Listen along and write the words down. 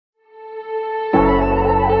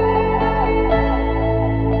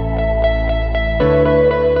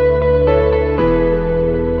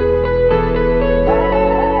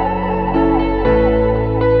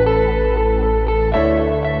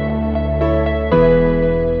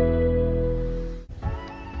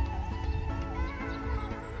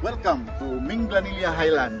Minglanilla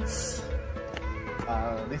Highlands.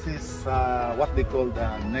 This is what they call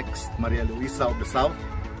the next Maria Luisa of the South.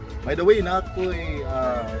 By the way, na ako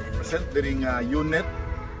present during unit,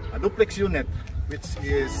 a duplex unit, which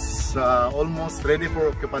is almost ready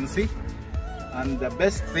for occupancy. And the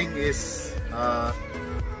best thing is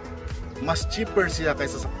mas cheaper siya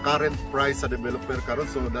kaysa sa current price sa developer karon.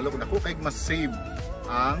 So dalo na ko kay mas save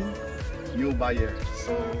ang new buyer.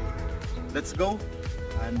 So let's go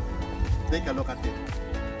and take a look at it.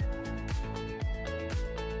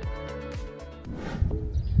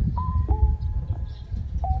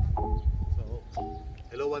 So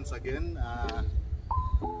hello once again.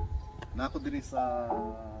 Nako diri sa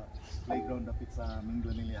playground dapit sa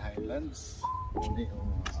Minglanilla Highlands. Ini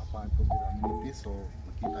apaan ko diri amenities. So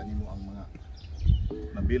makita nimo ang mga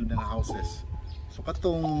na-build na houses. So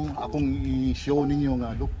katong akong i-show ninyo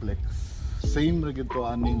nga duplex, same ra gyud to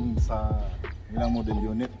aning sa ilang model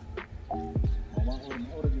unit.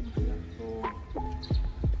 So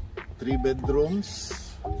 3 bedrooms,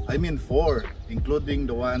 I mean 4, including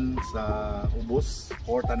the one sa ubos,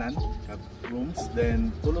 4 tanan rooms,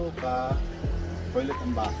 then tulo ka toilet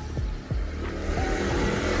and bath.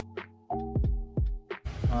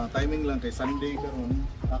 Timing lang kay Sunday karon,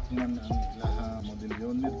 takman ang ilaha model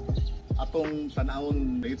unit. Atong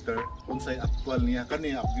tanawon later kung say actual niya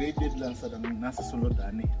kani upgraded lang sa nasa sulod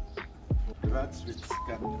ani. Garage which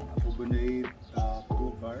can accommodate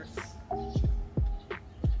 2 cars.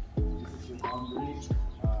 This is your boundary.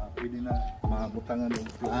 Pwede na mabutangan ng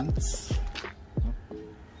plants.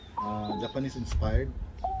 Japanese inspired.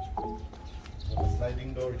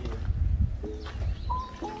 Sliding door here.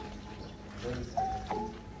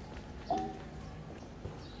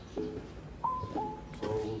 So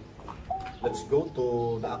let's go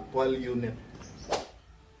to the actual unit.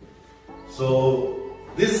 So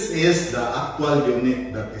this is the actual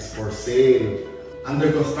unit that is for sale. Under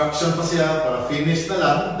construction pa siya para finish na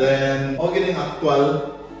lang. Then okay yung actual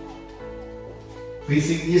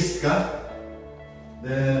facing east ka.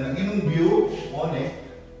 Then ang imong view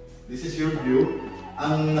this is your view.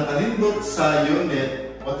 Ang nakalindot sa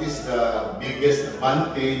unit, what is the biggest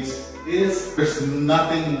advantage is there's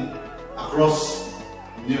nothing across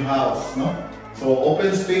new house, no? So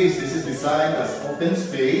open space, this is designed as open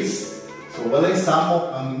space. So walay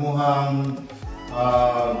samok ang imuhang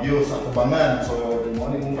view sa kubangan. So mo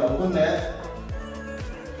ni mong balcony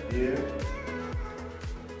here.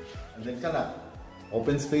 And then kana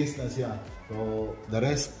open space na siya. So the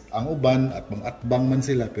rest ang uban at mga-atbang man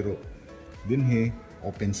sila pero dinhi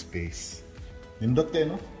open space. Nindot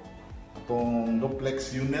kayo, no? Itong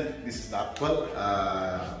duplex unit, this is the actual.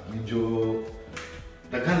 Medyo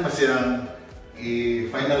daghan pa siyang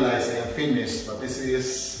i-finalize and finish, but this is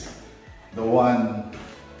the one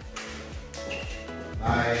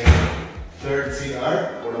ay third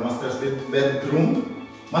CR for the master's bedroom.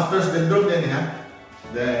 Master's bedroom din ha.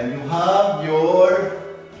 Then you have your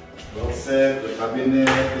closet, the cabinet.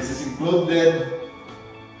 This is included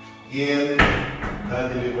in the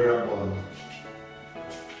deliverable.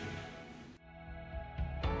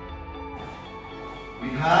 We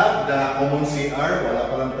have the common CR, wala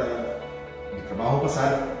pa lang tayo. May trabaho pa sa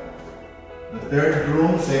the third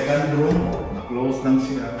room, second room, na-close lang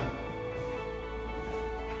siya.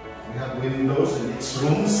 We have windows in each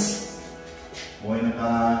rooms. Okay,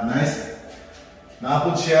 naka-nice.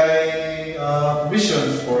 Naapod siya ay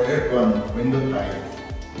provisions for aircon, window type.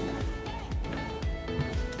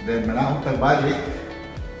 Then manahog tagbalik.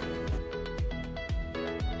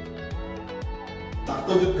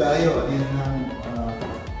 Sakto jud kayo ani nang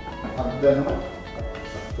nakagda no.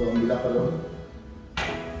 Sakto ang bila pa doon.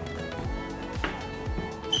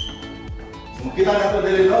 So makita na to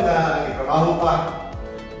dili no na nagtrabaho pa.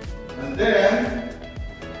 And then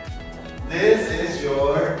this is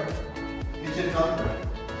your kitchen counter.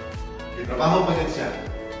 Nagtrabaho pa din siya.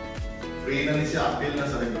 Free na ni siya, appeal na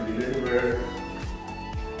sa nag-deliver.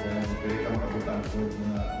 Pwede ka makabutan po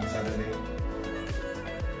na Saturday.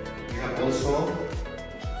 We have also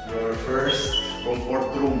your first comfort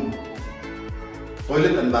room.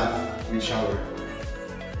 Toilet and bath with shower.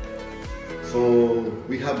 So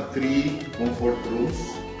we have 3 comfort rooms.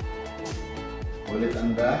 Toilet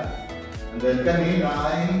and bath. And then kanina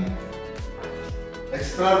ay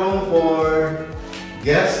extra room for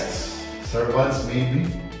guests, servants maybe.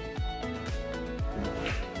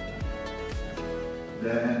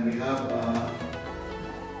 Then we have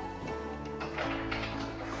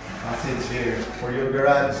passage here for your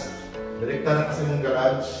garage. Direkta na kasi mong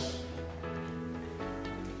garage.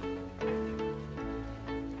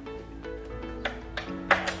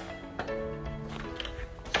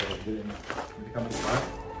 So, hindi ka mag-park.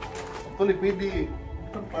 Actually, pwede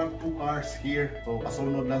parang 2 cars here. So,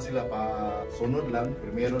 pasunod lang sila, pasunod lang.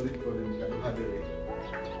 Primero dito, din kaduha dito.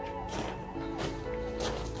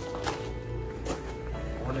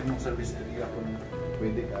 Wala yung service area kung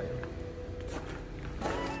pwede kayo.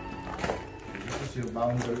 This is your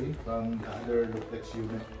boundary from the other duplex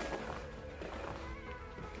unit.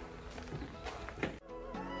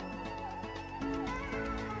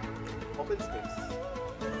 Open space.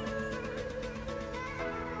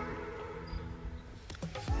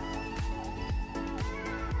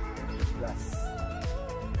 Glass.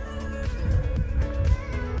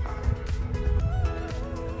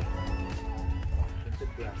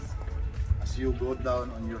 Tinted glass. As you go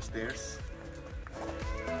down on your stairs.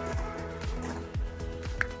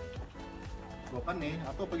 So kani,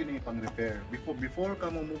 ato pag yun pang repair. Before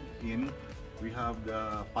ka mo move in, we have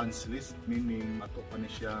the punch list, meaning ato pa ni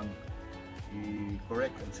siyang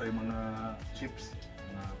i-correct ang sa mga chips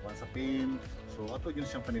na kuha sa pin. So ato yun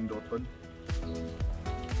siyang panindoton.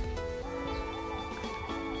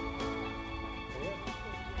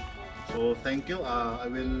 So thank you. I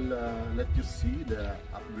will let you see the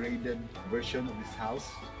upgraded version of this house.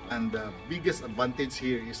 And the biggest advantage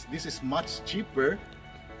here is this is much cheaper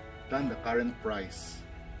than the current price.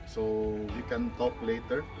 So we can talk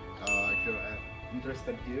later if you're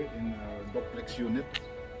interested here in a duplex unit.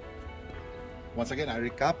 Once again, I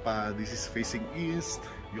recap. This is facing east.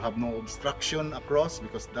 You have no obstruction across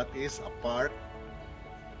because that is a park,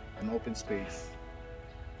 an open space.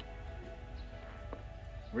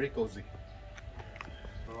 Very cozy.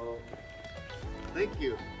 So, thank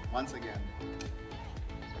you once again.